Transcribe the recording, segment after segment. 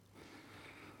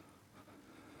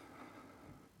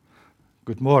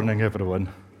Good morning, everyone.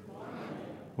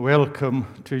 Welcome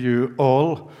to you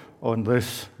all on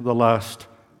this, the last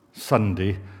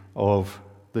Sunday of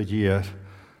the year.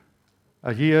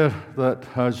 A year that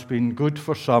has been good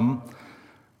for some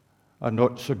and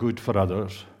not so good for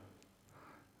others.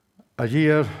 A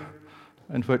year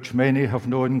in which many have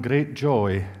known great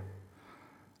joy,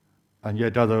 and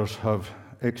yet others have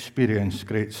experienced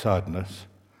great sadness.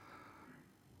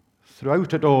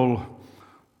 Throughout it all,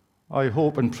 I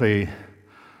hope and pray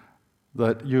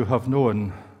that you have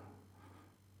known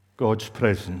God's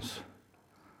presence,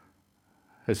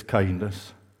 His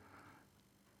kindness,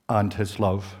 and His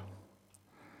love.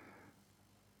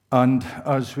 And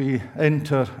as we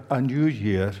enter a new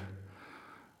year,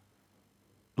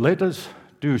 let us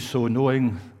do so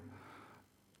knowing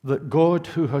that God,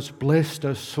 who has blessed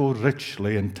us so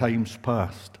richly in times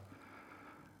past,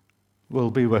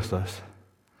 will be with us,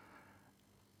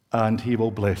 and He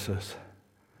will bless us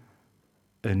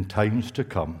in times to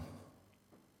come.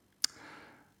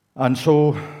 And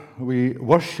so we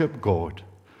worship God.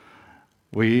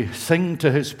 We sing to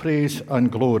His praise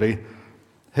and glory,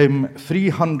 hymn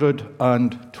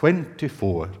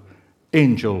 324,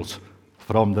 Angels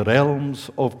from the Realms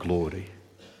of Glory.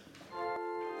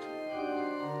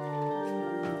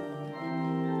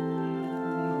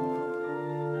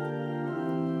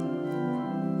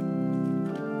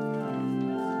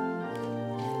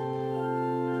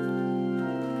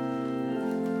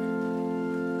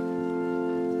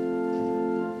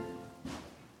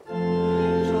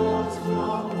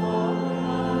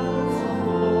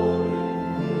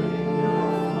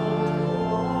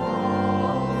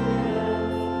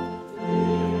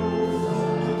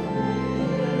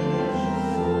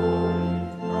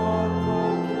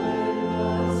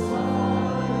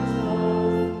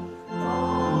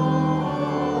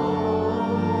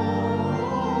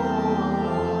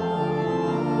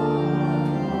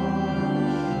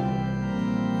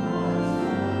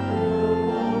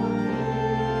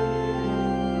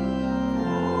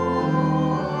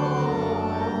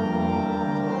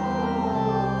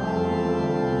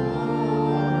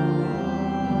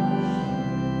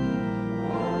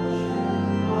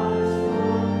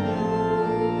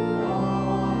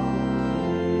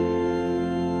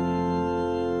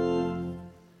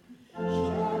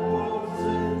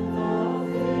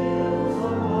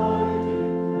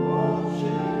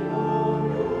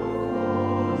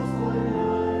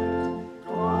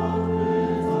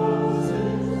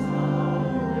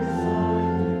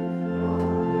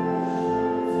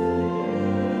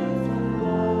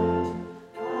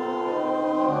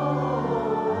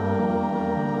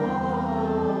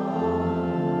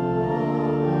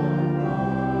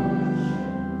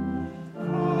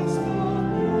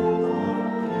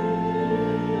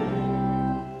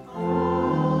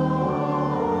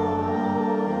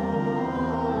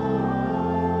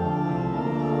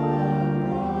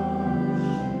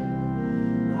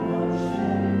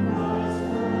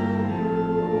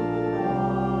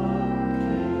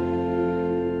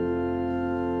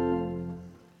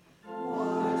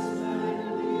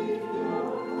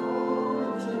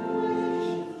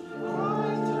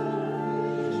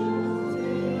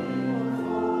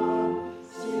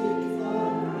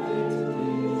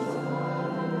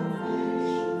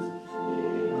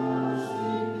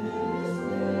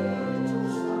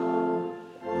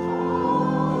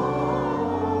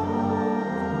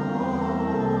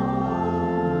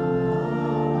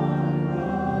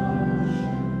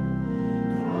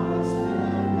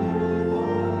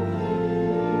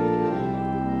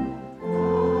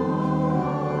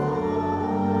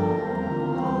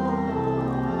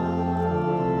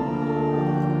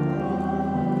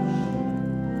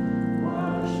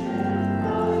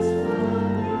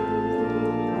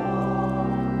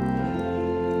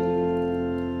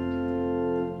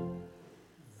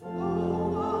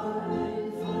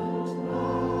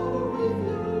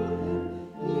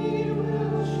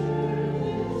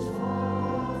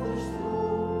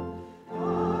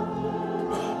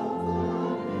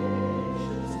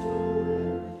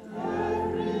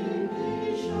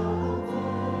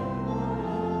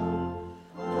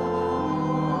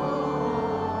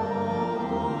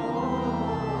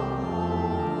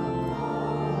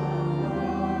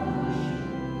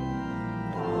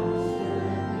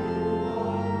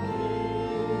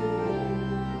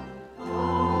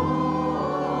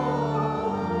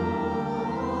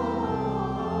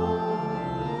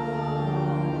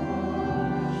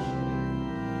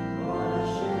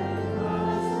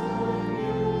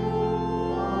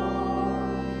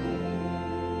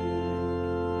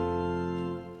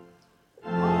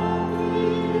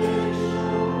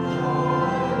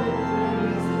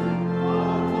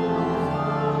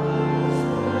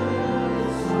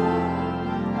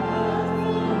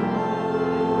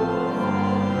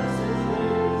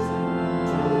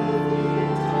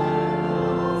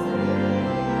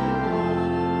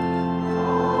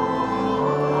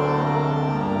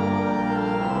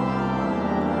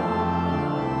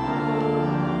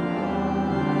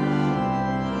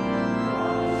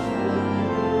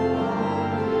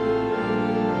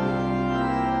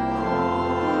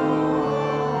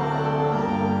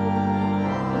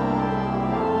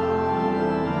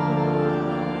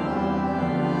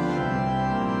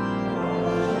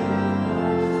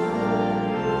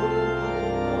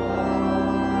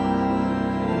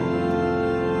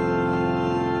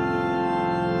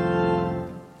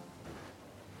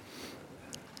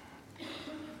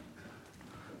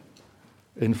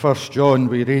 In 1 John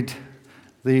we read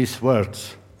these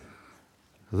words,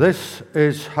 "This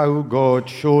is how God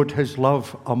showed his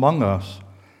love among us.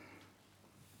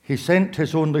 He sent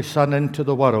his only Son into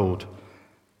the world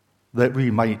that we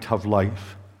might have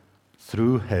life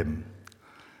through him."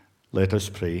 Let us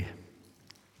pray.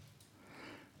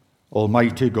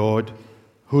 Almighty God,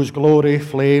 whose glory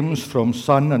flames from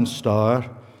sun and star,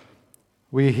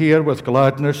 we hear with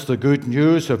gladness the good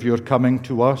news of your coming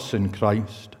to us in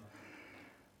Christ.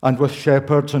 And with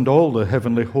shepherds and all the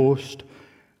heavenly host,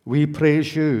 we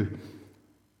praise you,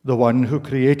 the one who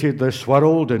created this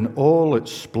world in all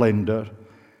its splendor,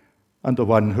 and the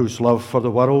one whose love for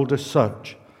the world is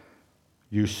such.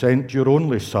 You sent your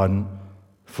only Son,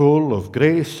 full of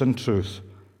grace and truth,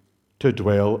 to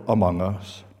dwell among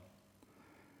us.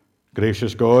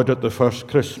 Gracious God, at the first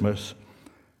Christmas,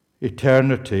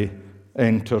 eternity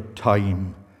entered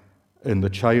time in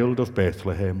the child of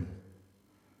Bethlehem.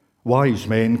 Wise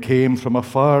men came from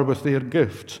afar with their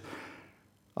gifts,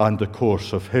 and the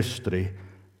course of history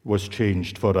was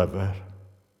changed forever.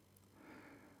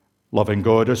 Loving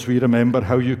God, as we remember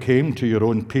how you came to your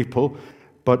own people,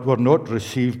 but were not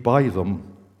received by them,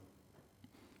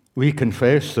 we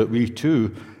confess that we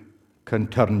too can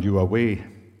turn you away.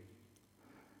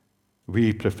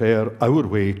 We prefer our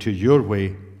way to your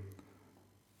way.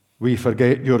 We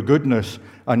forget your goodness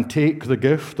and take the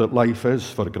gift that life is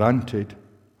for granted.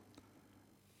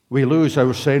 We lose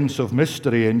our sense of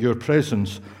mystery in your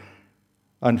presence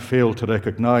and fail to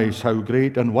recognize how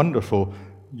great and wonderful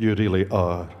you really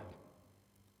are.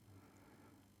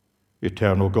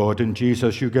 Eternal God, in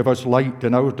Jesus, you give us light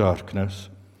in our darkness.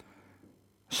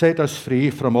 Set us free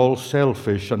from all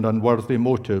selfish and unworthy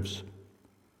motives.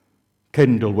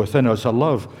 Kindle within us a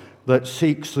love that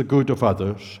seeks the good of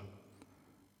others,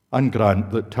 and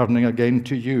grant that, turning again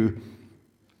to you,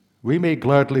 we may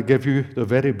gladly give you the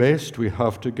very best we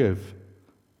have to give.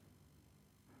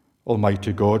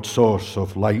 Almighty God, source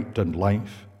of light and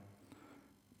life,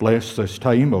 bless this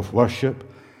time of worship,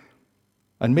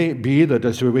 and may it be that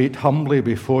as we wait humbly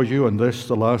before you on this,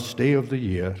 the last day of the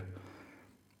year,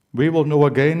 we will know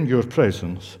again your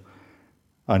presence,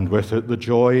 and with it the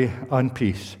joy and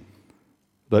peace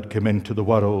that came into the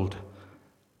world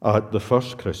at the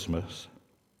first Christmas.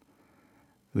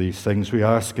 These things we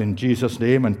ask in Jesus'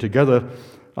 name, and together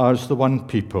as the one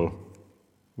people,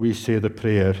 we say the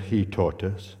prayer he taught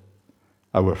us.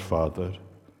 Our Father,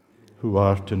 who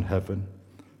art in heaven,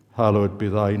 hallowed be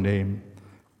thy name.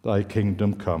 Thy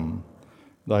kingdom come,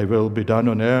 thy will be done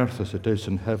on earth as it is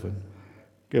in heaven.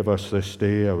 Give us this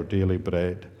day our daily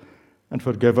bread, and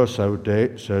forgive us our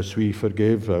debts as we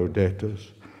forgive our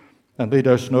debtors. And lead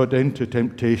us not into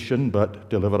temptation, but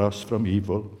deliver us from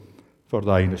evil. For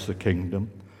thine is the kingdom,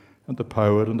 and the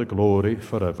power, and the glory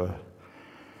forever.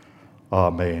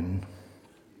 Amen.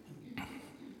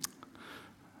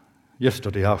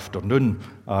 Yesterday afternoon,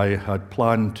 I had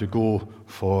planned to go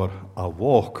for a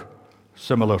walk,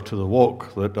 similar to the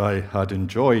walk that I had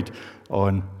enjoyed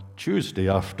on Tuesday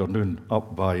afternoon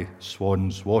up by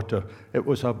Swan's Water. It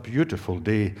was a beautiful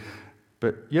day,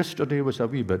 but yesterday was a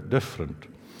wee bit different.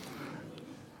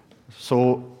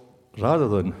 So rather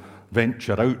than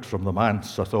venture out from the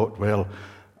manse, I thought, well,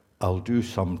 I'll do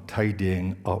some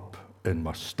tidying up in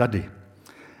my study.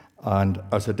 And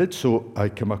as I did so, I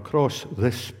came across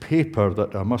this paper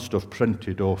that I must have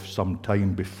printed off some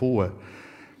time before.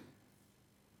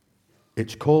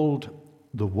 It's called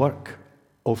The Work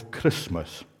of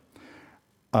Christmas,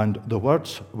 and the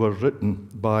words were written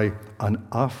by an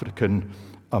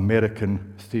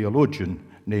African-American theologian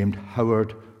named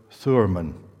Howard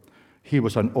Thurman. He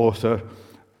was an author,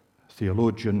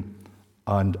 theologian,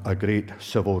 and a great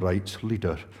civil rights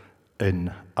leader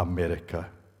in America.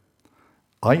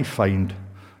 I find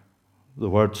the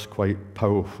words quite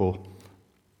powerful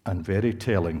and very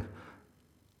telling,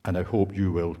 and I hope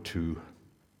you will too.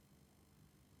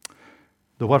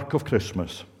 The work of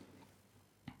Christmas.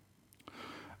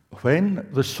 When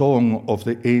the song of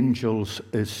the angels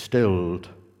is stilled,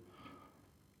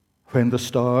 when the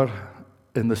star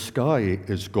in the sky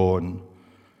is gone,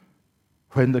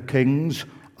 when the kings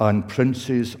and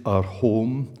princes are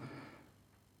home,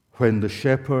 when the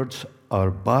shepherds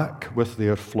are back with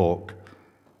their flock,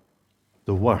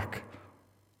 the work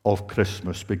of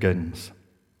Christmas begins.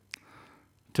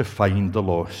 To find the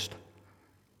lost,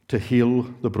 to heal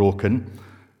the broken,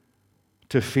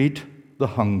 to feed the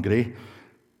hungry,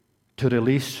 to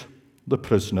release the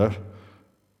prisoner,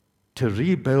 to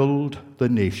rebuild the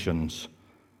nations,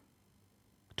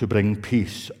 to bring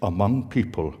peace among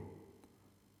people,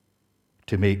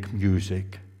 to make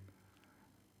music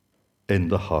in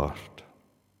the heart.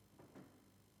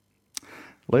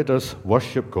 let us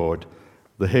worship God.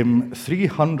 The hymn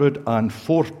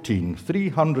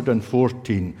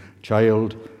 314,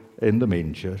 Child in the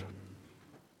Manger.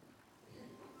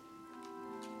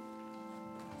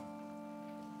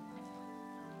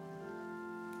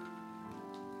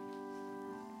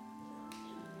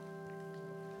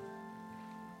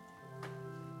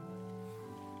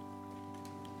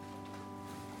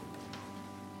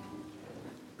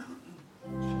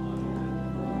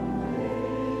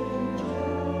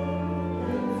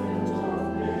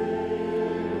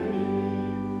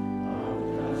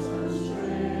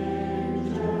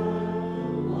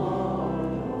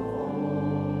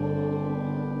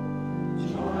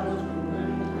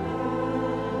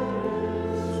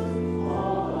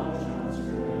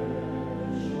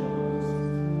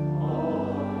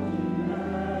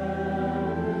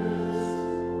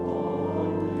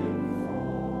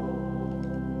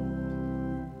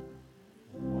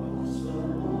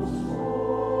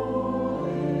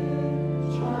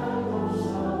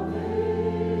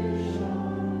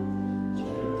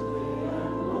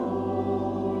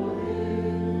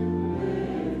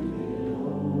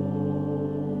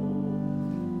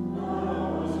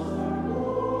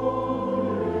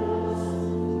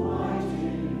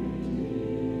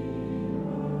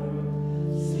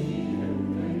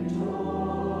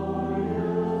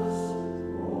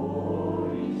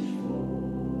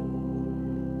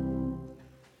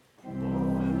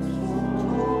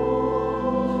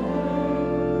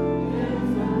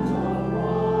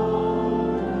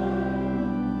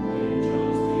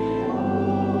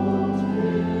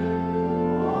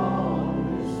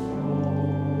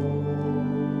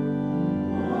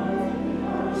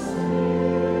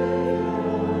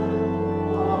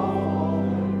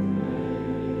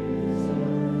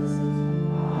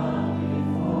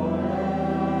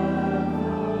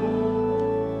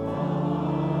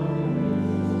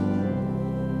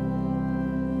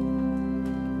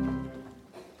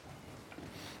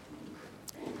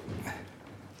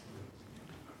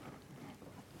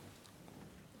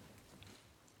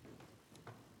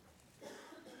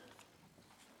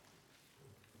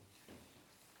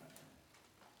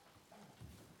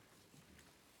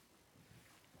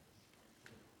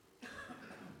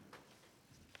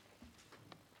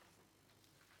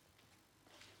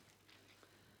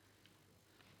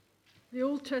 The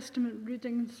Old Testament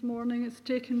reading this morning is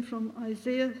taken from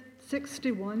Isaiah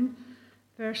 61,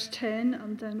 verse 10,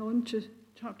 and then on to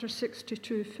chapter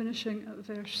 62, finishing at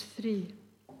verse 3.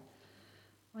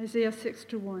 Isaiah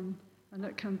 61, and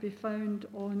it can be found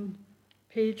on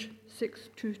page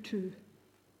 622.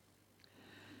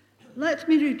 Let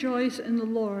me rejoice in the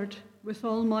Lord with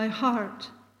all my heart.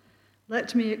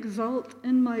 Let me exult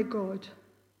in my God.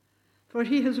 For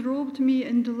he has robed me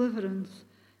in deliverance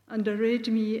and arrayed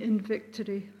me in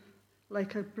victory,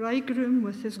 like a bridegroom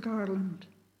with his garland,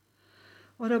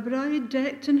 or a bride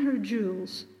decked in her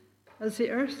jewels, as the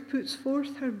earth puts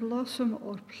forth her blossom,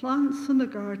 or plants in the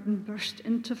garden burst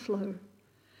into flower.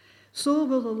 So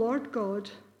will the Lord God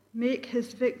make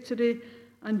his victory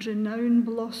and renown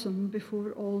blossom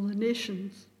before all the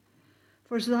nations.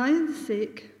 For Zion's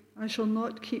sake I shall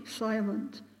not keep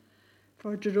silent.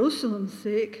 For Jerusalem's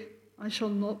sake I shall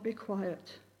not be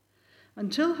quiet,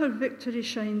 until her victory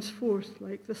shines forth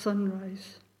like the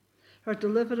sunrise, her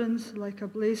deliverance like a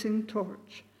blazing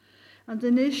torch, and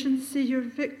the nations see your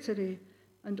victory,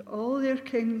 and all their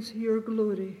kings your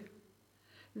glory.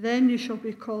 Then you shall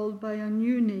be called by a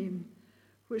new name,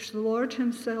 which the Lord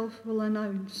himself will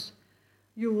announce.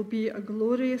 You will be a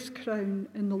glorious crown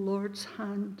in the Lord's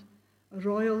hand, a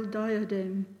royal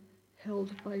diadem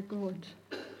held by God.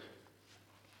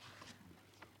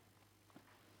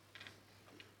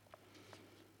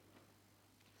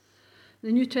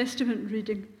 The New Testament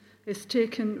reading is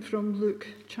taken from Luke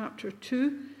chapter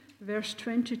 2, verse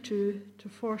 22 to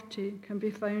 40, can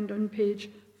be found on page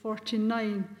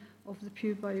 49 of the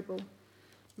Pew Bible.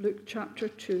 Luke chapter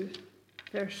 2,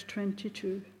 verse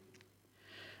 22.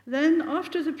 Then,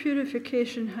 after the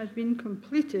purification had been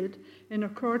completed in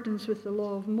accordance with the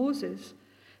law of Moses,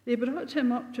 they brought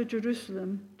him up to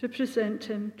Jerusalem to present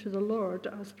him to the Lord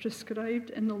as prescribed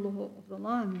in the law of the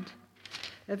land.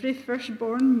 Every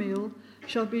firstborn male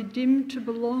shall be deemed to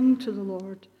belong to the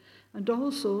Lord, and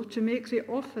also to make the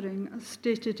offering as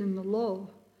stated in the law,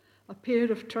 a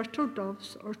pair of turtle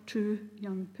doves or 2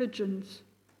 young pigeons.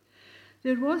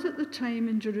 There was at the time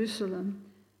in Jerusalem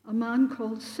a man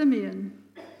called Simeon.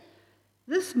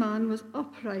 This man was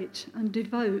upright and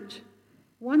devout,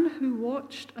 one who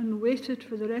watched and waited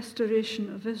for the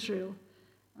restoration of Israel,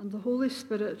 and the Holy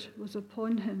Spirit was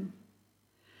upon him.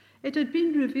 It had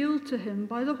been revealed to him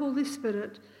by the Holy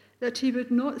Spirit that he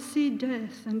would not see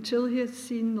death until he had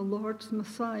seen the Lord's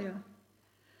Messiah.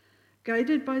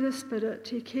 Guided by the Spirit,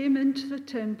 he came into the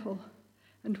temple,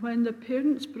 and when the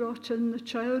parents brought in the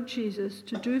child Jesus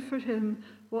to do for him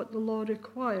what the law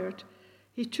required,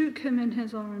 he took him in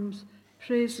his arms,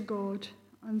 praised God,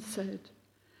 and said,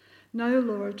 "Now,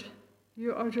 Lord,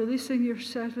 you are releasing your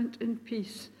servant in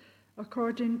peace,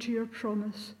 according to your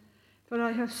promise, for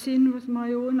I have seen with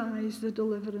my own eyes the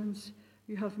deliverance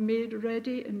you have made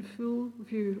ready in full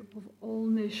view of all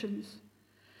nations,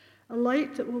 a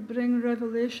light that will bring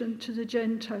revelation to the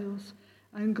Gentiles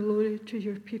and glory to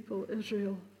your people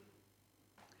Israel."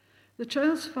 The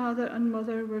child's father and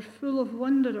mother were full of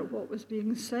wonder at what was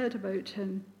being said about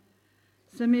him.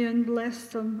 Simeon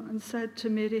blessed them and said to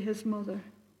Mary his mother,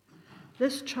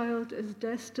 "This child is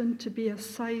destined to be a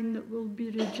sign that will be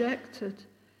rejected,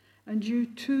 and you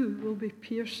too will be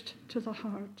pierced to the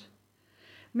heart.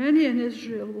 Many in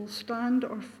Israel will stand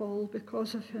or fall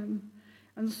because of him,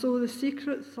 and so the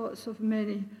secret thoughts of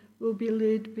many will be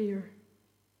laid bare."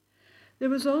 There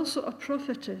was also a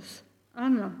prophetess,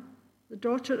 Anna, the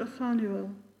daughter of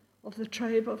Phanuel, of the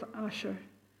tribe of Asher.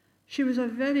 She was a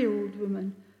very old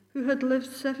woman who had lived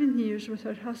 7 years with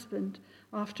her husband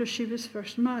after she was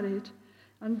first married,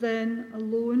 and then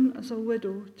alone as a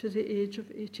widow to the age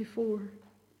of 84.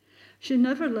 She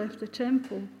never left the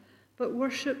temple, but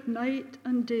worshipped night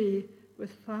and day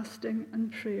with fasting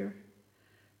and prayer.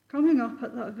 Coming up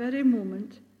at that very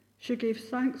moment, she gave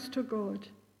thanks to God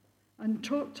and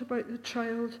talked about the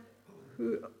child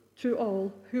to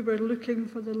all who were looking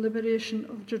for the liberation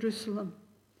of Jerusalem.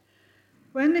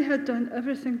 When they had done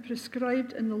everything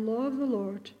prescribed in the law of the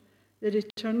Lord, they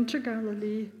returned to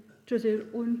Galilee, to their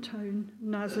own town,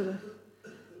 Nazareth.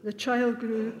 The child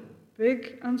grew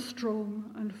big and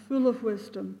strong and full of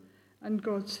wisdom, and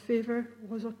God's favor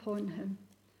was upon him.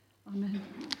 Amen.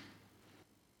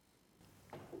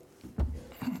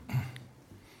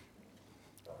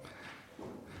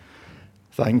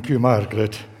 Thank you,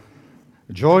 Margaret.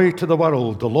 Joy to the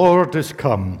world, the Lord is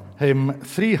come. Hymn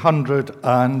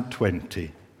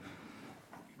 320.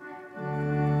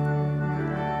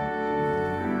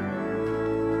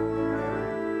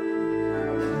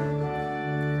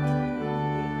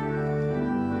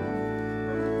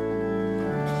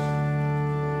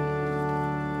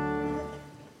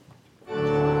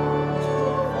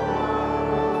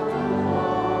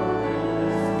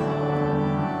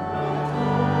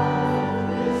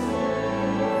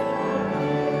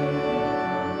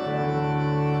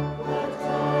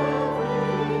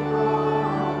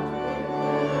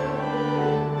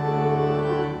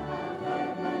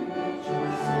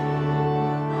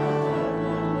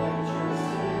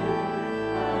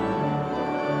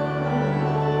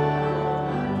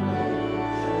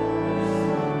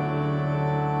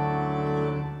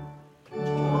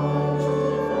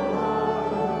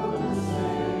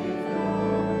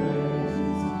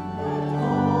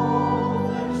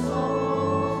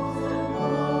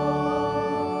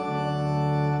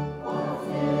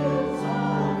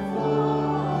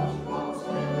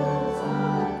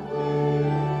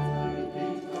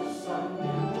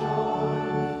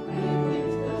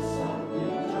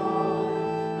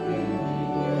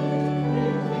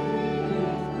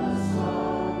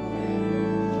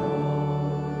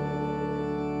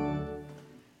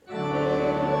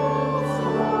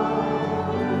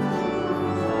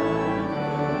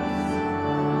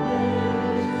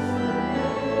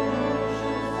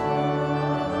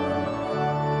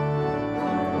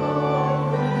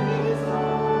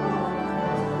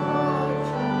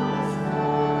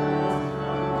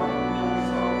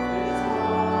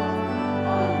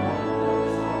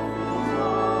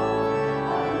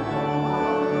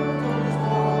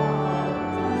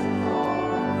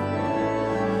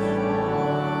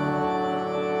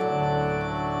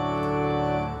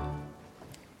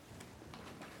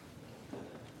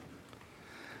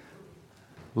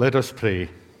 Let us pray.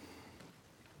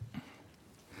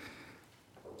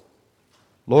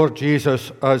 Lord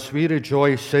Jesus, as we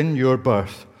rejoice in your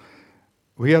birth,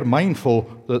 we are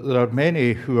mindful that there are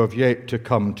many who have yet to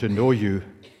come to know you.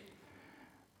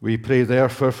 We pray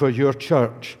therefore for your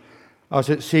church as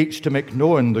it seeks to make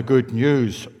known the good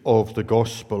news of the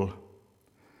gospel.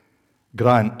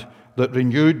 Grant that,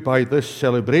 renewed by this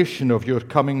celebration of your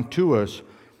coming to us,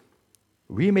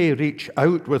 we may reach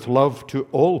out with love to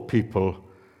all people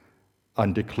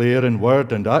and declare in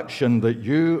word and action that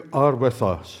you are with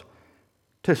us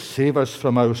to save us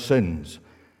from our sins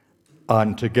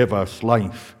and to give us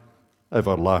life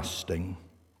everlasting.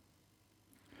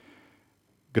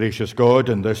 Gracious God,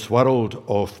 in this world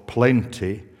of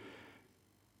plenty,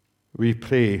 we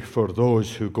pray for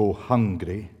those who go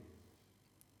hungry.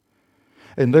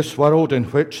 In this world in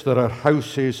which there are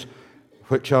houses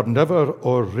which are never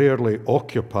or rarely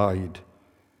occupied,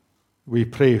 we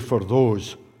pray for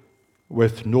those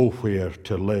with nowhere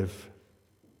to live.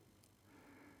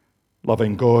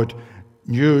 Loving God,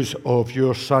 news of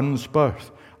your Son's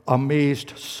birth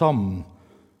amazed some,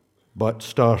 but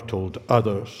startled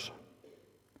others.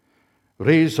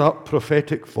 Raise up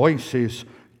prophetic voices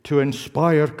to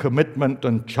inspire commitment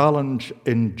and challenge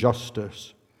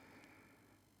injustice.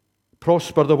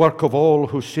 Prosper the work of all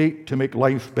who seek to make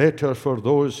life better for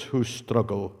those who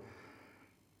struggle.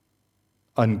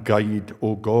 And guide,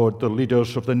 O God, the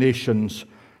leaders of the nations,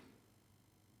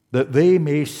 that they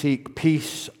may seek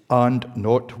peace and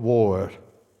not war,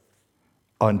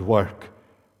 and work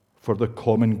for the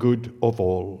common good of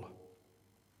all.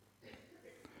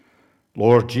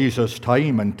 Lord Jesus,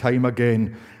 time and time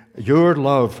again, your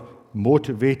love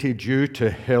motivated you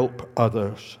to help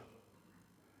others.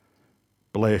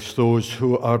 Bless those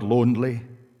who are lonely.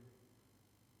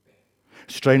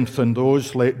 Strengthen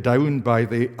those let down by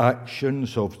the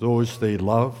actions of those they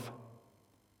love.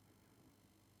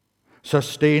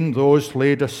 Sustain those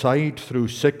laid aside through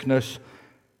sickness,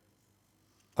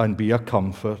 and be a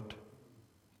comfort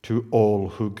to all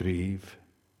who grieve.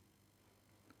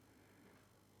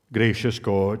 Gracious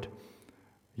God,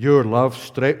 your love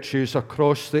stretches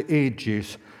across the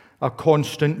ages, a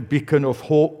constant beacon of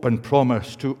hope and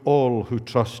promise to all who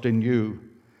trust in you.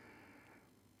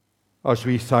 As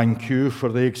we thank you for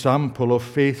the example of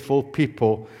faithful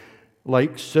people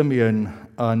like Simeon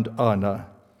and Anna,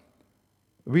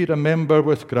 we remember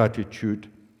with gratitude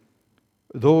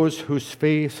those whose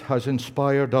faith has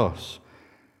inspired us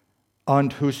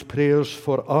and whose prayers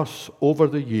for us over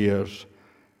the years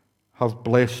have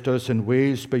blessed us in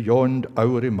ways beyond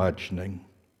our imagining.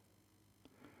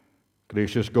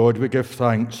 Gracious God, we give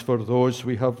thanks for those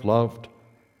we have loved,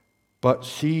 but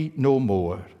see no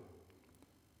more.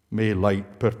 May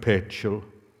light perpetual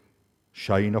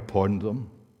shine upon them.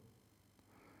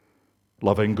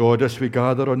 Loving God, as we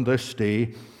gather on this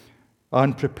day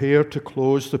and prepare to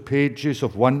close the pages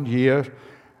of one year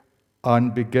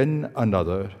and begin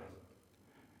another,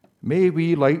 may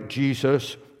we, like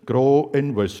Jesus, grow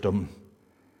in wisdom,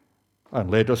 and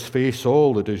let us face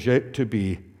all that is yet to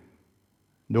be,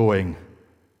 knowing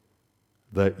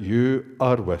that you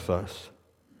are with us.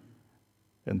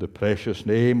 In the precious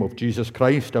name of Jesus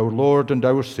Christ, our Lord and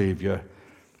our Saviour,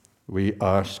 we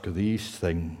ask these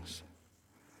things.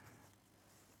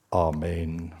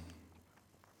 Amen.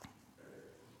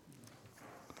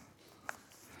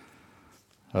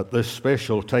 At this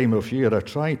special time of year, I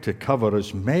try to cover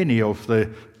as many of the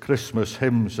Christmas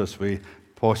hymns as we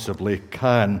possibly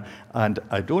can, and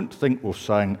I don't think we've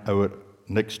sang our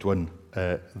next one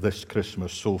this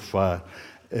Christmas so far.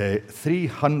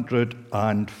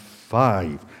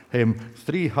 305, hymn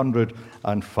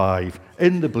 305,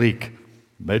 In the Bleak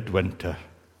Midwinter.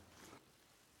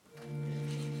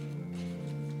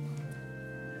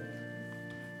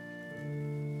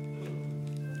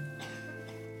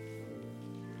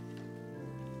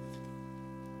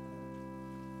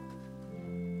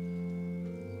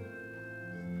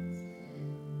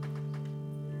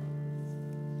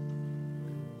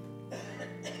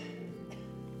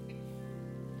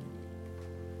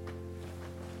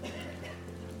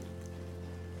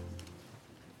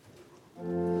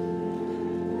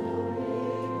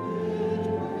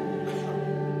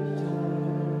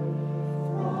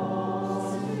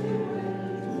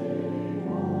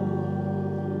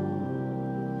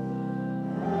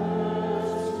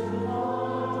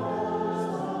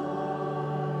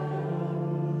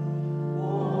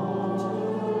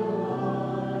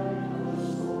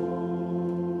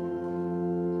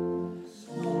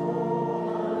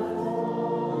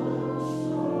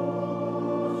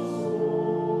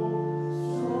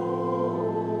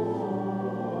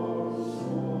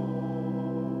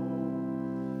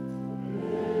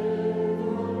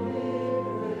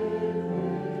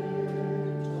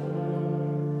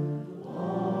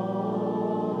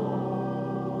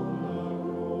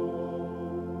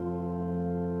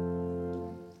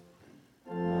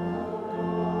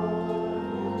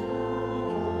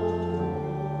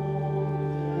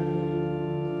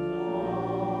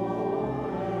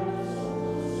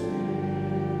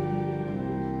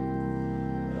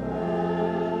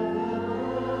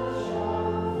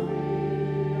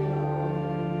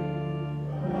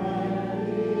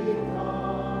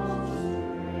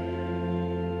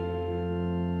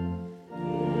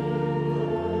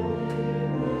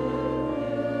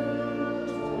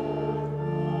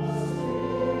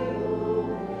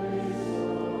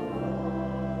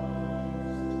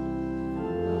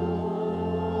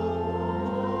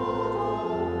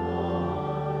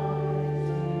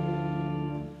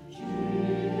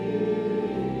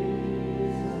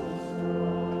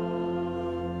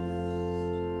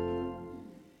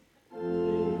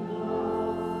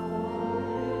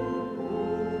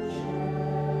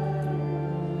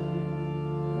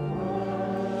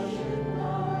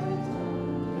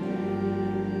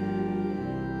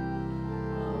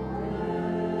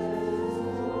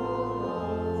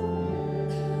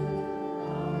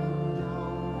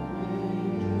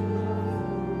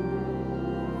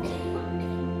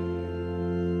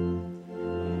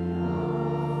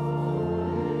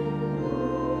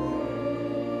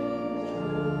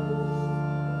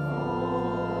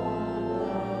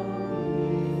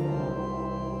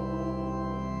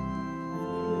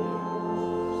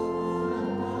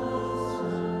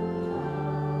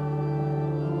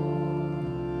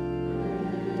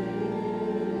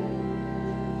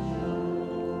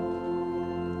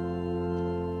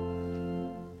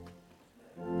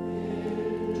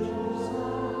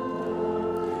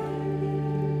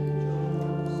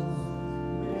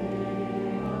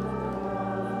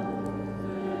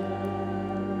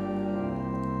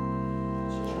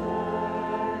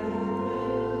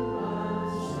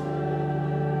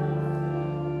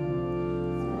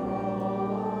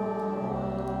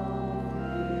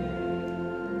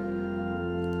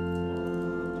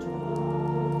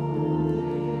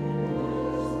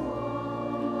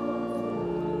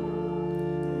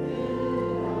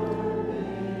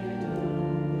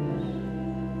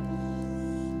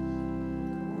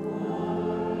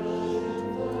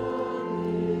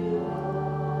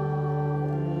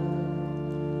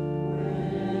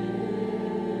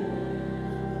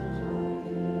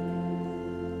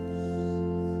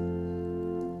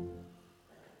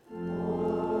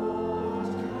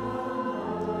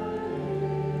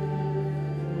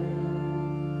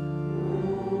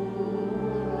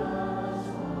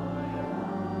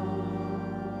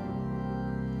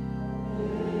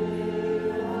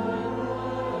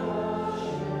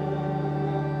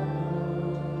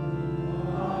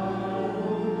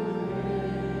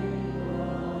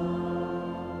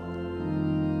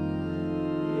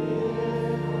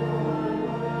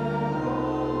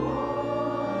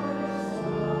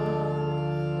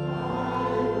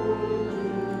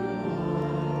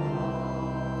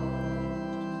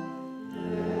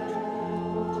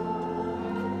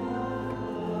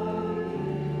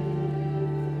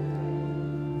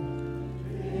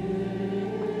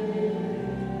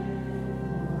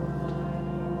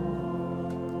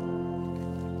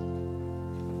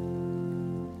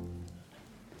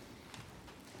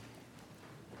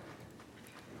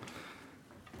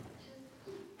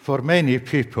 For many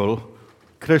people,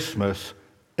 Christmas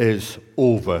is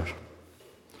over.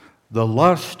 The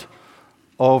last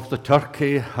of the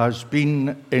turkey has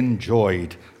been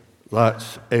enjoyed.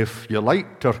 That's if you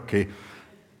like turkey,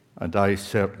 and I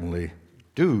certainly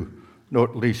do,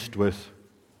 not least with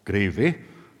gravy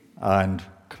and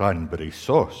cranberry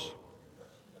sauce.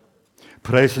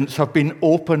 Presents have been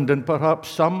opened, and perhaps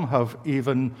some have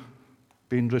even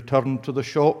been returned to the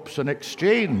shops and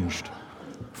exchanged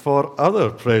for other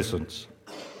presents.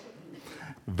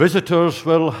 Visitors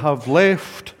will have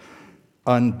left,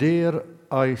 and dare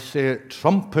I say it,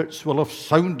 trumpets will have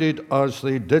sounded as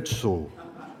they did so.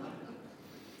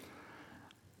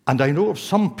 And I know of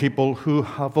some people who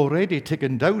have already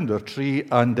taken down their tree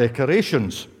and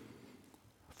decorations,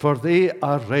 for they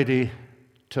are ready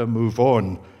to move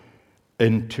on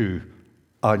into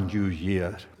a new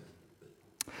year.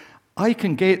 I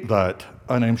can get that,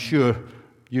 and I'm sure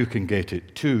you can get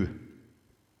it too.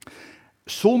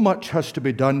 So much has to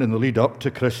be done in the lead up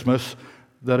to Christmas.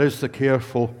 There is the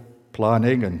careful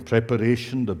planning and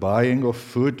preparation, the buying of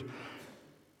food,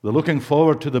 the looking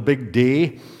forward to the big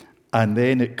day, and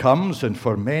then it comes, and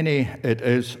for many it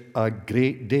is a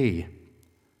great day.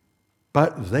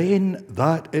 But then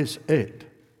that is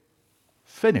it,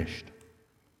 finished,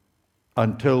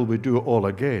 until we do it all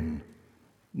again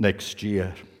next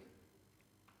year.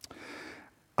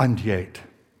 And yet,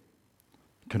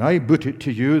 can I put it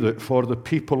to you that for the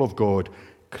people of God,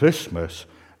 Christmas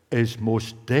is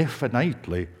most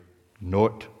definitely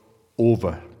not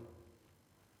over.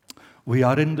 We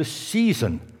are in the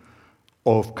season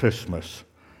of Christmas,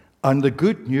 and the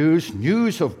good news,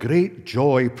 news of great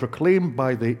joy proclaimed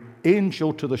by the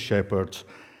angel to the shepherds,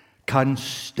 can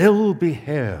still be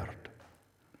heard.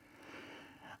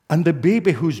 And the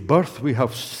baby whose birth we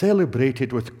have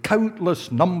celebrated with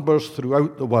countless numbers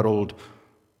throughout the world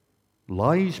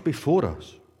lies before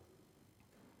us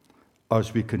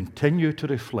as we continue to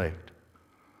reflect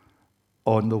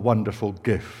on the wonderful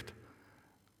gift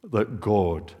that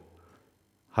God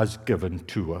has given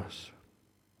to us.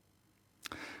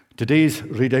 Today's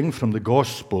reading from the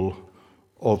Gospel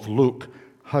of Luke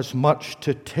has much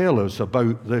to tell us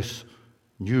about this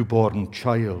newborn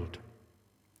child.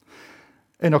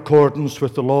 In accordance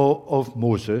with the law of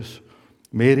Moses,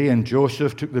 Mary and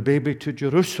Joseph took the baby to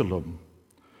Jerusalem,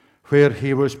 where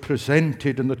he was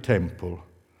presented in the temple,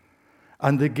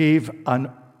 and they gave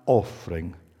an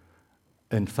offering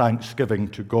in thanksgiving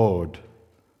to God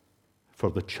for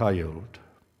the child.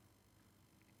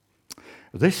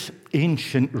 This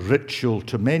ancient ritual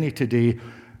to many today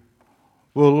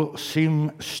will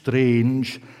seem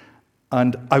strange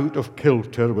and out of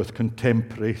kilter with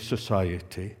contemporary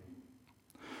society.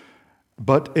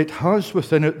 But it has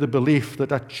within it the belief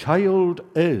that a child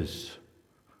is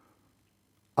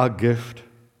a gift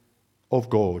of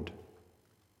God.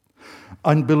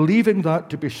 And believing that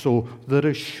to be so, there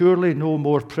is surely no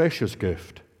more precious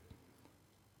gift,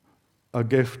 a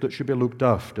gift that should be looked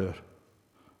after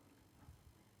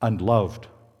and loved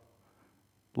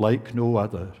like no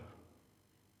other.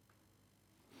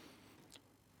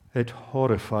 It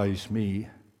horrifies me,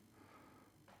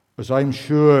 as I'm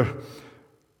sure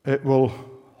it will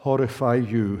horrify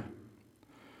you,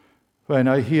 when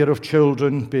I hear of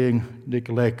children being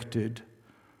neglected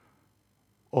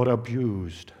or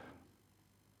abused.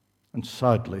 And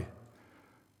sadly,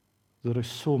 there is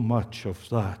so much of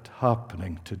that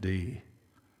happening today.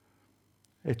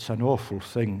 It's an awful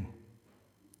thing.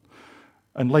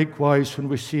 And likewise, when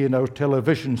we see in our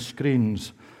television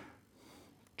screens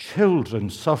children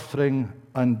suffering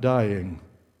and dying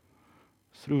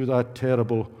through that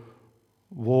terrible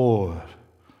war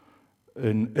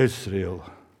in Israel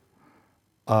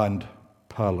and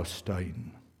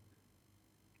Palestine.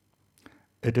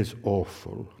 It is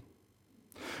awful.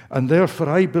 And therefore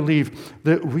I believe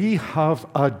that we have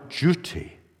a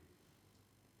duty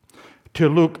to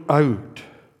look out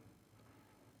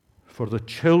for the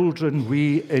children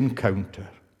we encounter,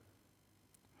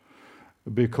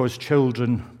 because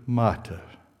children matter,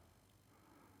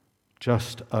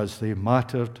 just as they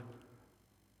mattered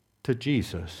to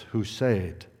Jesus, who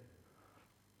said,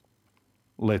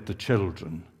 "Let the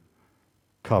children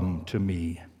come to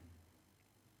me."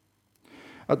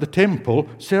 At the temple,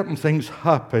 certain things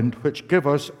happened which give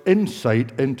us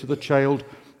insight into the child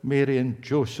Mary and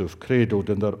Joseph cradled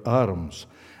in their arms.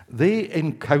 They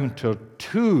encountered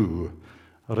two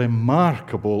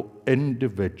remarkable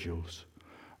individuals,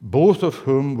 both of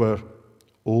whom were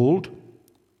old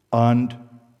and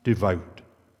devout,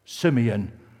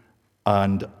 Simeon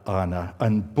and Anna,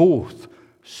 and both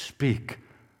speak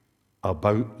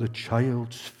about the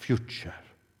child's future.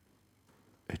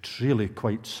 It's really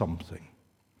quite something.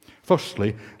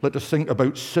 Firstly, let us think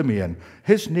about Simeon.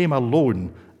 His name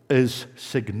alone is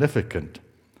significant.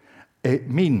 It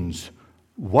means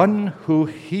one who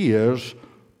hears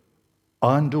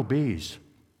and obeys.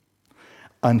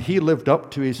 And he lived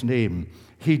up to his name.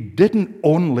 He didn't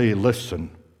only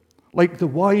listen. Like the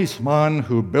wise man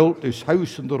who built his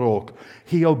house on the rock,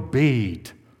 he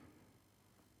obeyed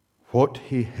what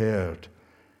he heard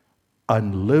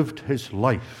and lived his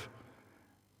life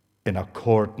in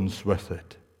accordance with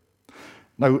it.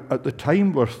 Now, at the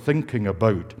time we're thinking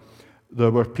about,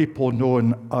 there were people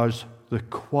known as the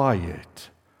quiet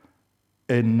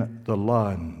in the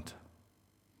land.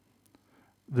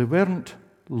 They weren't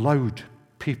loud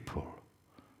people.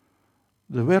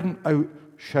 They weren't out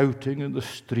shouting in the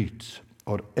streets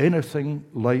or anything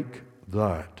like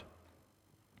that.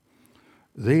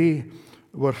 They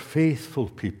were faithful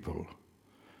people.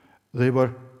 They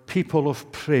were people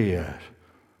of prayer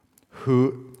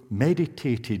who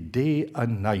meditated day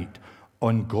and night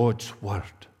on God's word.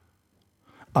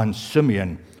 And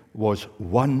Simeon was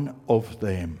one of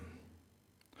them.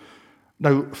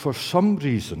 Now, for some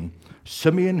reason,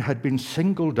 Simeon had been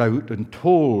singled out and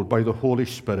told by the Holy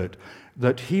Spirit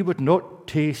that he would not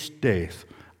taste death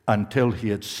until he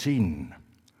had seen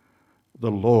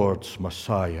the Lord's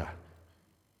Messiah.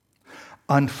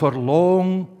 And for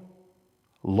long,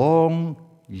 long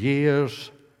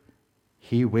years,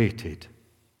 he waited.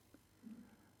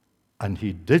 And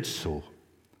he did so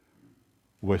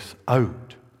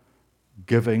without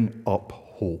giving up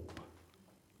hope.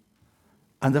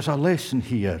 And there's a lesson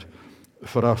here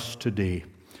for us today.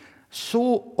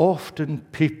 So often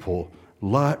people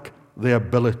lack the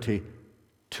ability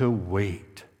to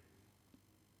wait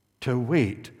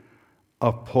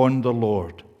upon the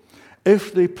Lord.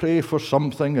 If they pray for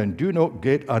something and do not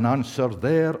get an answer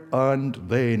there and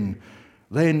then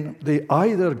they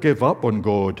either give up on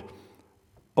God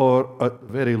or at the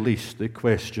very least they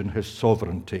question his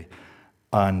sovereignty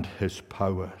and his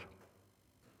power.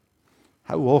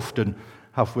 How often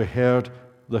have we heard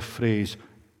the phrase,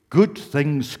 good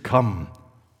things come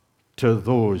to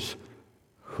those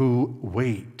who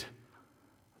wait?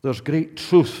 There's great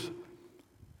truth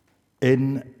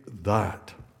in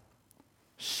that.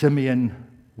 Simeon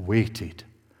waited,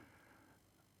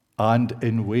 and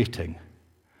in waiting,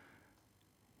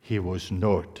 he was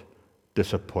not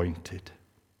disappointed.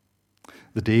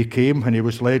 The day came when he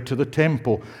was led to the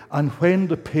temple, and when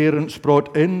the parents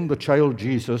brought in the child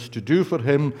Jesus to do for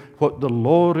him what the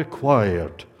law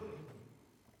required,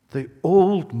 the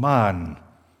old man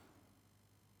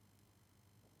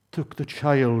took the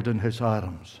child in his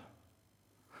arms.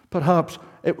 Perhaps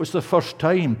it was the first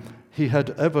time he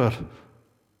had ever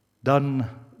done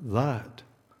that.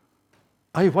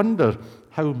 I wonder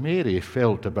how Mary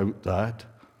felt about that,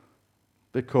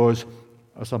 because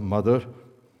as a mother,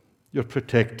 you're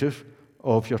protective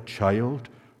of your child,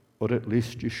 or at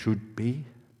least you should be.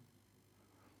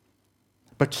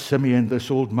 But Simeon, this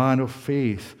old man of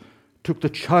faith, took the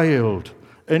child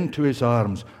into his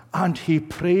arms, and he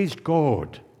praised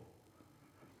God.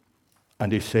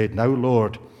 And he said, now,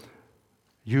 Lord,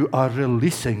 you are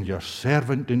releasing your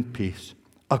servant in peace,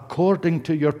 according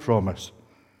to your promise.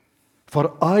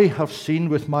 For I have seen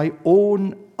with my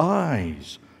own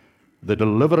eyes the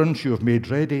deliverance you have made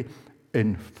ready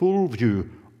in full view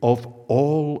of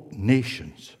all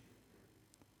nations,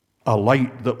 a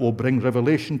light that will bring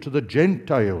revelation to the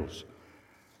Gentiles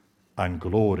and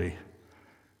glory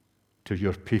to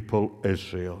your people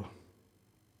Israel.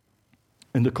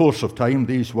 In the course of time,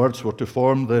 these words were to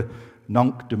form the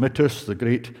Nunc Dimittis, the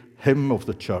great hymn of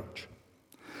the church.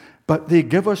 But they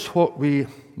give us what we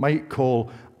might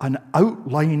call an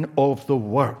outline of the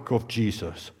work of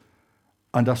Jesus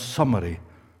and a summary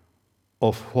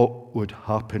of what would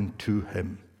happen to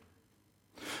him.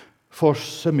 For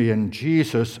Simeon,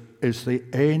 Jesus is the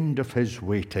end of his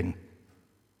waiting,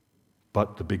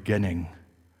 but the beginning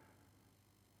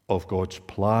of God's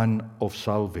plan of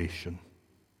salvation.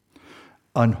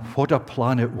 And what a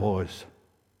plan it was.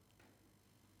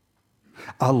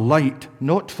 A light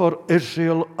not for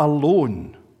Israel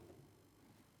alone,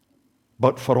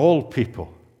 but for all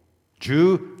people.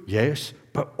 Jew, yes,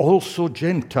 but also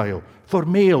Gentile. For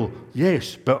male,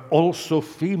 yes, but also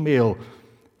female.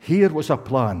 Here was a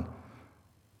plan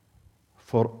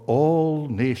for all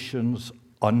nations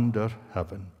under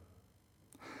heaven.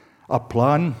 A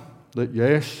plan that,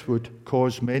 yes, would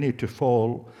cause many to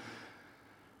fall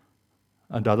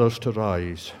and others to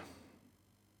rise.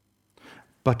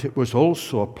 But it was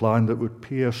also a plan that would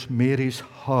pierce Mary's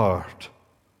heart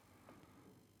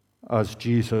as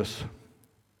Jesus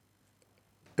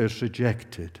is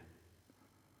rejected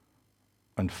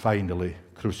and finally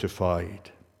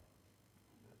crucified.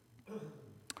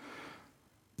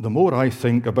 the more I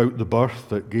think about the birth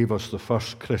that gave us the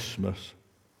first Christmas,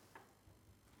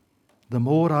 the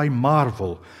more I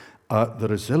marvel at the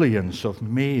resilience of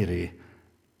Mary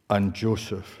and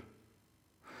Joseph.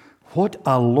 What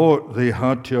a lot they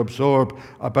had to absorb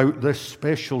about this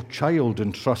special child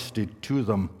entrusted to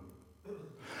them.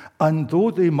 And though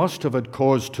they must have had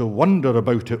cause to wonder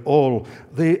about it all,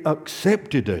 they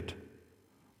accepted it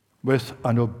with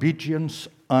an obedience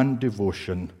and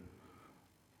devotion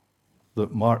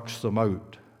that marks them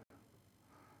out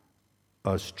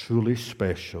as truly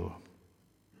special.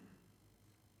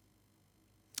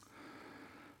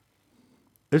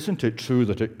 Isn't it true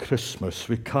that at Christmas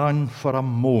we can, for a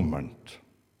moment,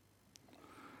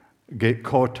 get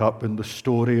caught up in the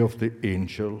story of the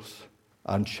angels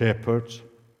and shepherds,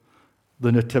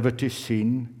 the nativity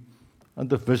scene, and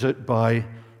the visit by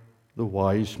the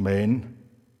wise men?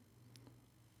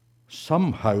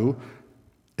 Somehow,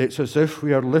 it's as if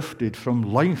we are lifted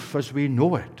from life as we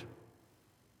know it.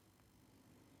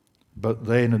 But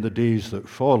then in the days that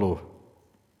follow,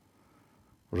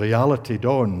 reality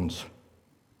dawns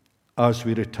as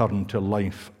we return to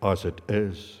life as it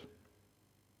is.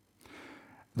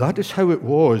 That is how it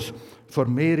was for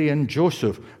Mary and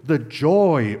Joseph. The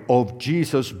joy of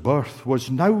Jesus' birth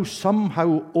was now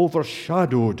somehow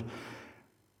overshadowed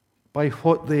by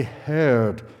what they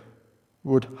heard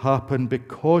would happen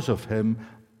because of him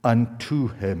and to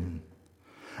him.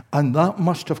 And that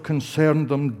must have concerned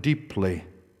them deeply.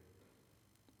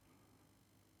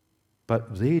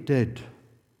 But they did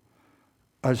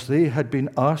as they had been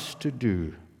asked to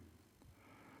do,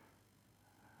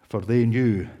 for they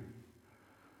knew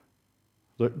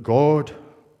that God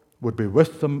would be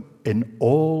with them in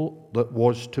all that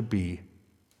was to be.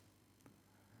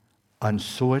 And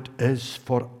so it is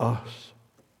for us.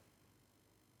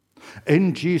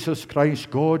 In Jesus Christ,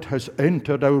 God has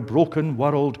entered our broken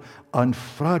world and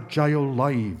fragile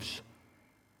lives,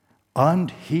 and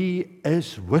he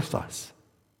is with us.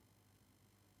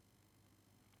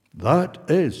 That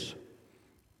is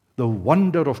the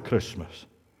wonder of Christmas.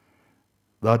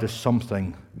 That is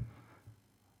something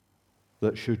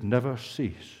that should never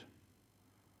cease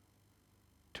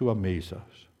to amaze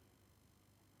us.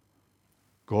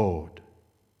 God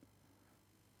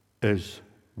is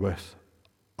with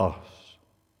us.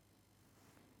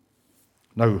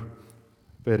 Now,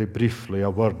 very briefly, a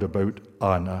word about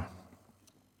Anna.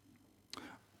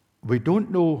 We don't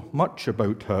know much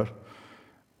about her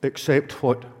except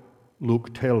what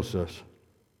Luke tells us.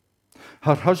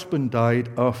 Her husband died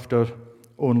after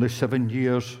only 7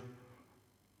 years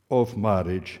of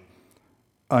marriage,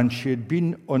 and she had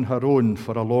been on her own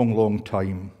for a long, long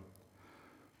time.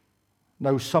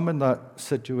 Now, some in that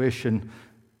situation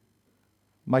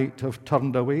might have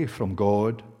turned away from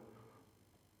God,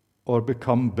 or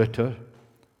become bitter,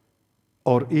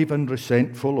 or even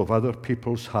resentful of other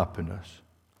people's happiness.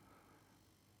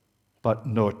 But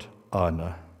not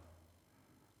Anna.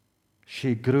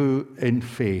 She grew in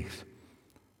faith,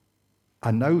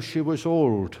 and now she was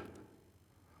old.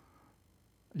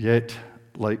 Yet,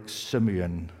 like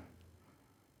Simeon,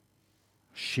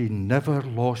 she never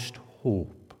lost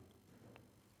hope.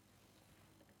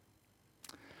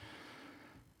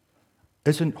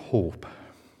 Isn't hope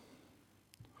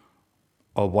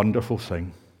a wonderful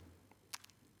thing?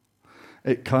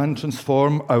 It can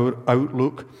transform our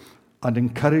outlook and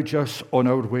encourage us on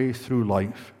our way through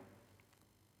life.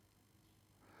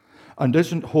 And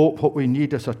isn't hope what we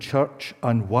need as a church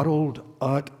and world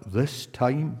at this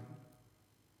time?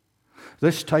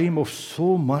 This time of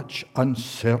so much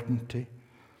uncertainty.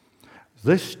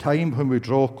 This time when we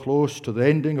draw close to the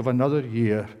ending of another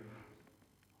year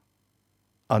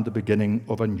and the beginning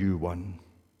of a new one.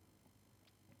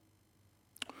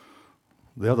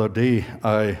 The other day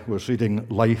I was reading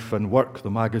Life and Work, the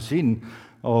magazine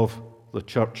of the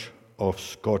Church of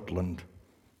Scotland.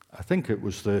 I think it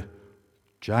was the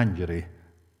January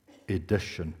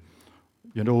edition.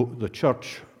 You know, the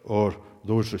church, or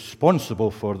those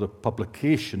responsible for the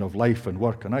publication of Life and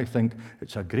Work, and I think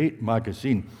it's a great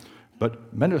magazine,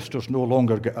 but ministers no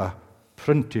longer get a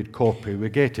printed copy. We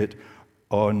get it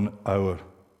on our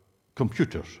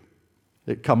computers.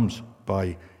 It comes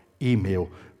by email,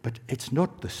 but it's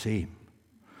not the same.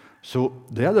 So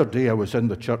the other day I was in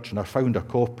the church and I found a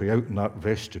copy out in that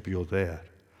vestibule there,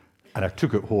 and I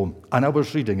took it home and I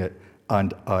was reading it,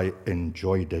 and I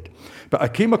enjoyed it. But I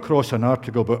came across an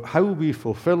article about how we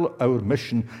fulfill our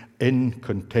mission in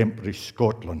contemporary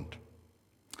Scotland.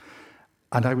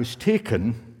 And I was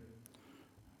taken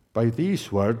by these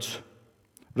words,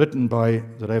 written by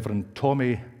the Reverend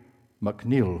Tommy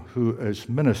McNeill, who is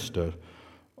minister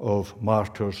of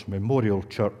Martyrs Memorial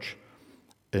Church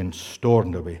in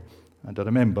Stornoway. And I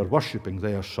remember worshipping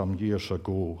there some years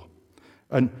ago.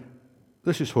 And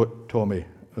this is what Tommy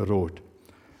wrote.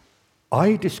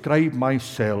 I describe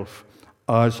myself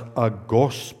as a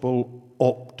gospel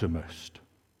optimist.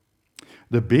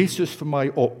 The basis for my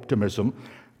optimism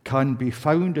can be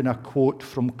found in a quote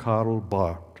from Karl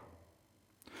Barth.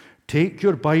 Take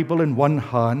your Bible in one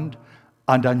hand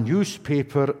and a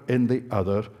newspaper in the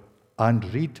other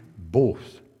and read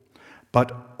both.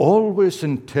 But always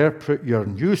interpret your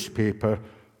newspaper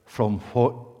from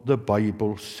what the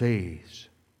Bible says.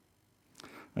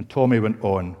 And Tommy went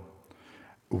on,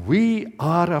 we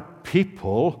are a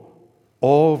people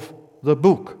of the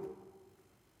book.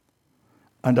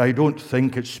 And I don't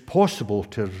think it's possible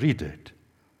to read it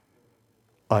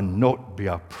and not be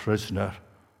a prisoner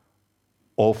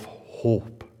of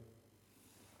hope.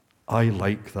 I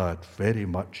like that very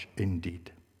much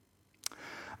indeed.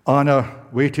 Anna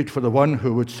waited for the one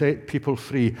who would set people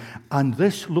free, and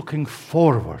this looking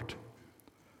forward,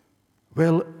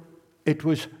 well, it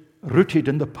was rooted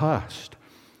in the past,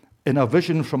 in a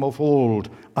vision from of old,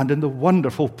 and in the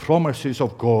wonderful promises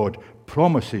of God,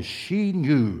 promises she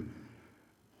knew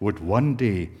would one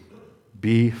day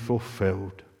be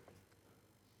fulfilled.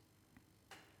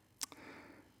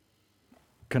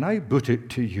 Can I put it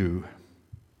to you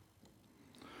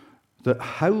that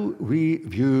how we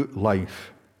view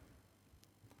life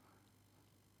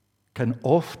can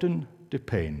often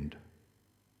depend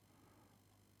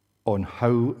on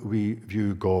how we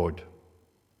view God?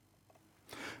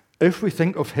 If we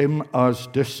think of him as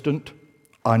distant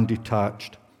and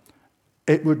detached,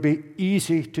 it would be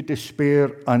easy to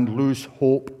despair and lose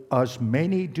hope, as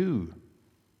many do.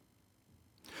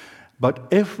 But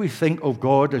if we think of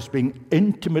God as being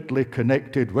intimately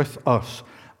connected with us,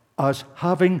 as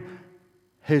having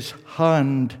his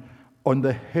hand on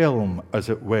the helm, as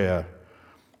it were,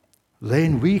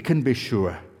 then we can be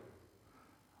sure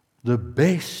the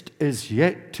best is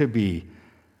yet to be,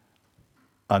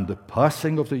 and the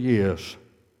passing of the years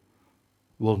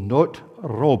will not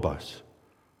rob us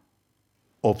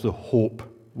of the hope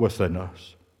within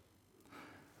us.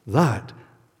 That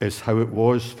is how it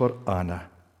was for Anna.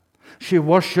 She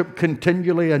worshipped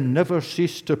continually and never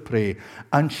ceased to pray,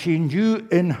 and she knew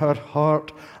in her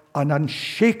heart an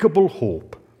unshakable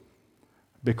hope,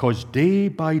 because day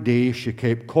by day she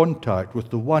kept contact with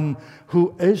the one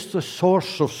who is the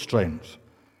source of strength,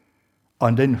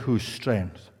 and in whose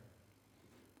strength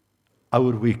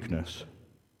our weakness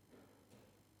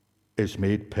is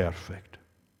made perfect.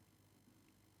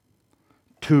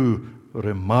 Two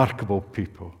remarkable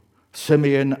people,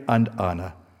 Simeon and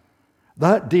Anna.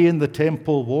 That day in the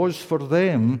temple was for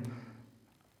them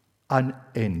an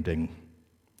ending.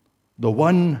 The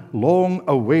one long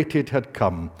awaited had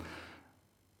come,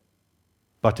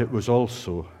 but it was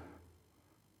also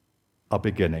a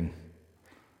beginning.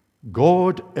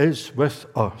 God is with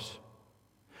us,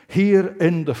 here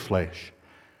in the flesh,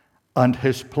 and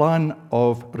his plan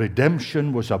of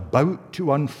redemption was about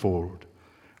to unfold,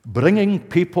 bringing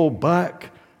people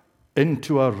back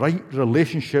into a right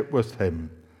relationship with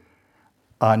him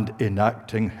and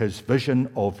enacting his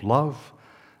vision of love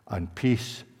and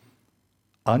peace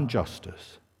and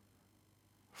justice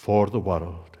for the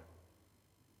world.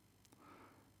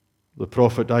 The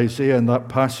prophet Isaiah, in that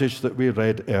passage that we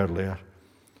read earlier,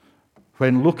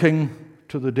 when looking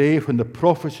to the day when the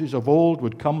prophecies of old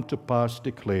would come to pass,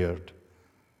 declared,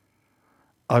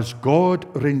 as God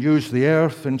renews the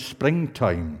earth in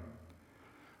springtime,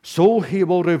 so he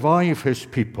will revive his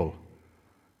people,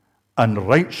 and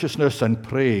righteousness and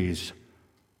praise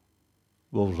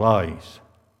will rise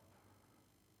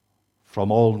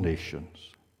from all nations.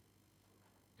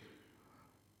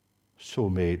 So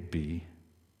may it be.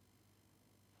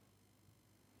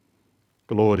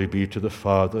 Glory be to the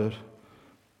Father,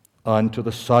 and to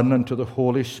the Son, and to the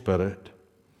Holy Spirit,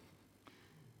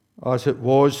 as it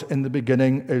was in the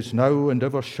beginning, is now, and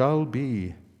ever shall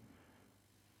be,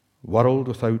 world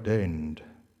without end.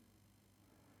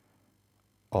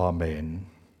 Amen.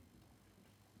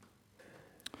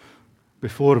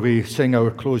 Before we sing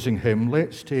our closing hymn,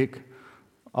 let's take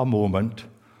a moment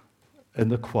in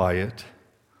the quiet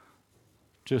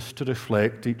just to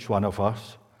reflect, each one of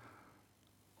us,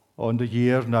 on the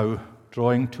year now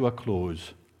drawing to a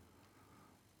close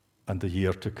and the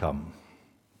year to come.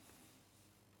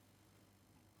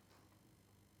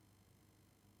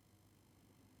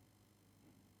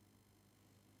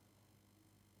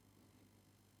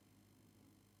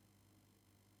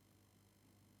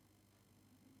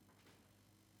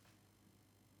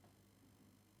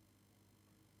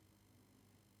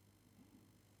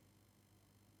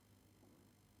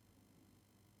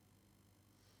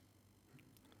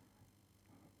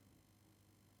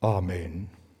 Amen.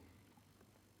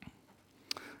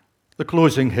 The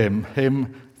closing hymn,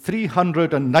 hymn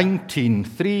 319,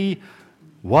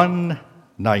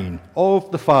 319,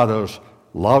 of the Father's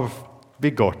love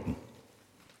begotten.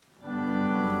 Amen.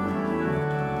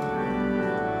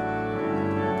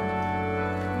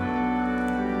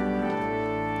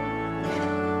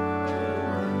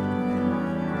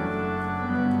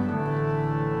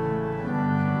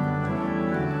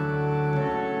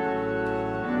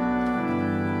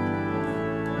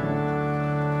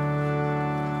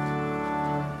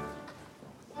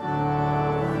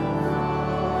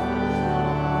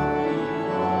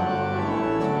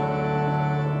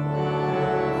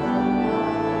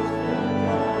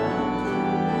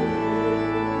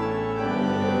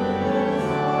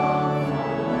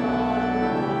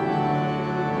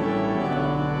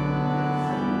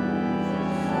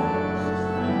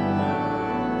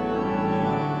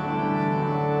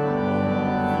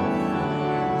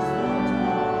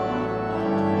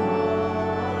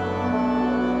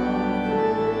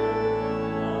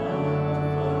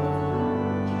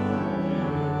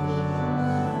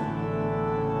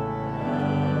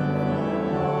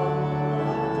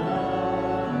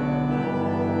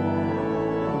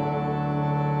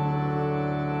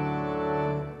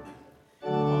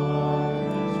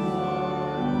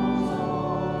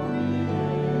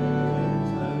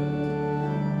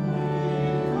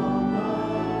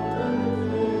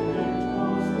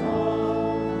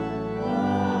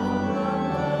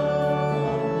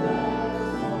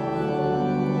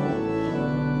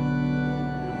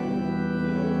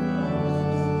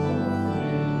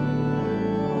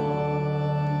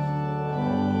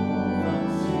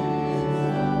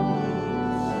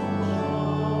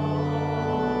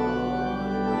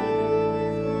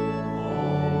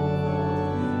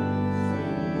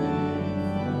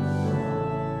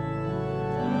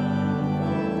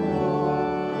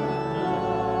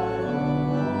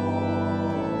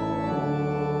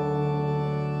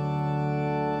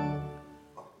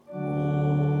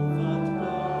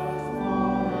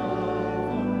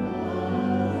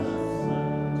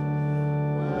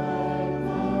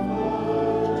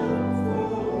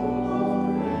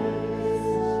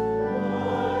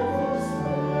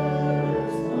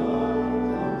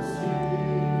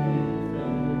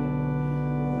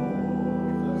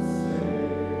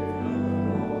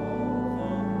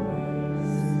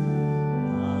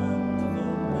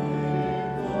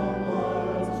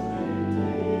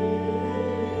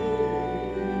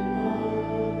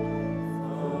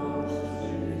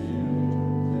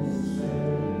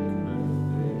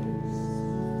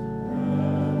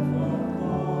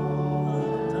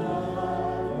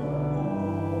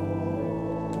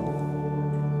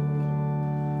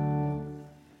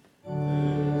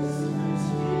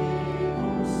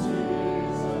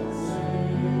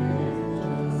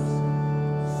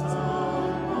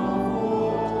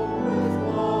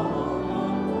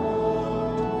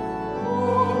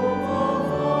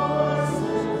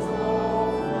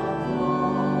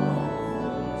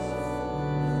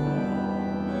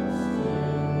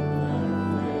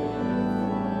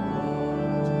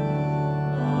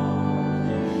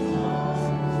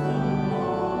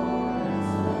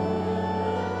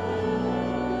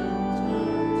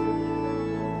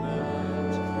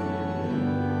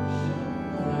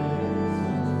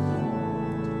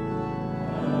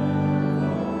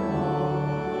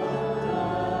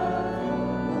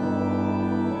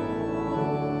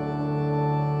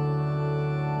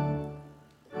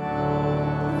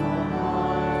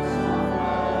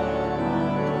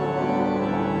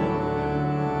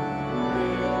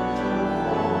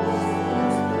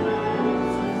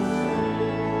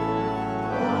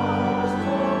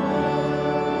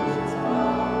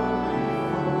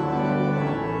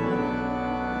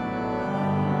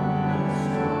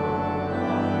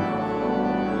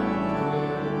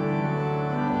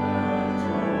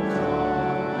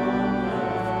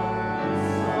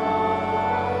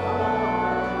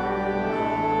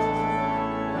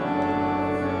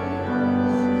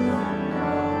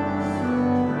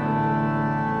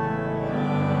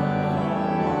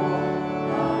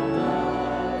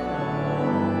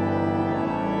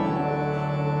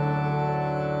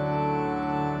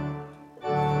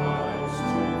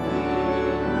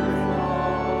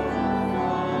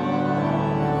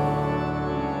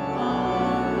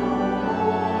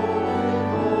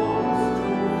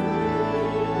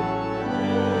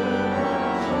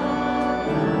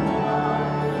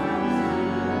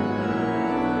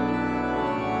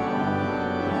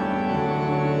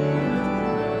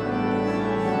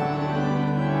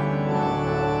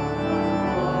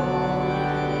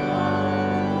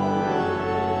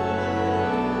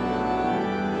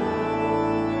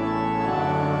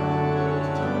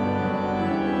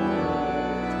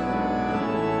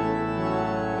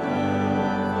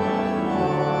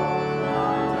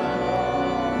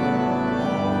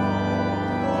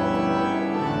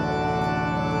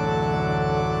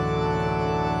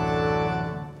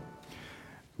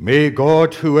 May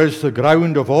God, who is the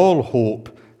ground of all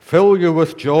hope, fill you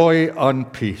with joy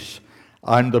and peace,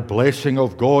 and the blessing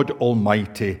of God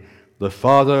Almighty, the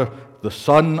Father, the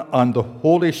Son, and the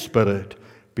Holy Spirit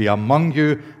be among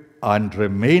you and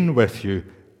remain with you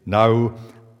now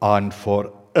and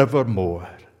forevermore.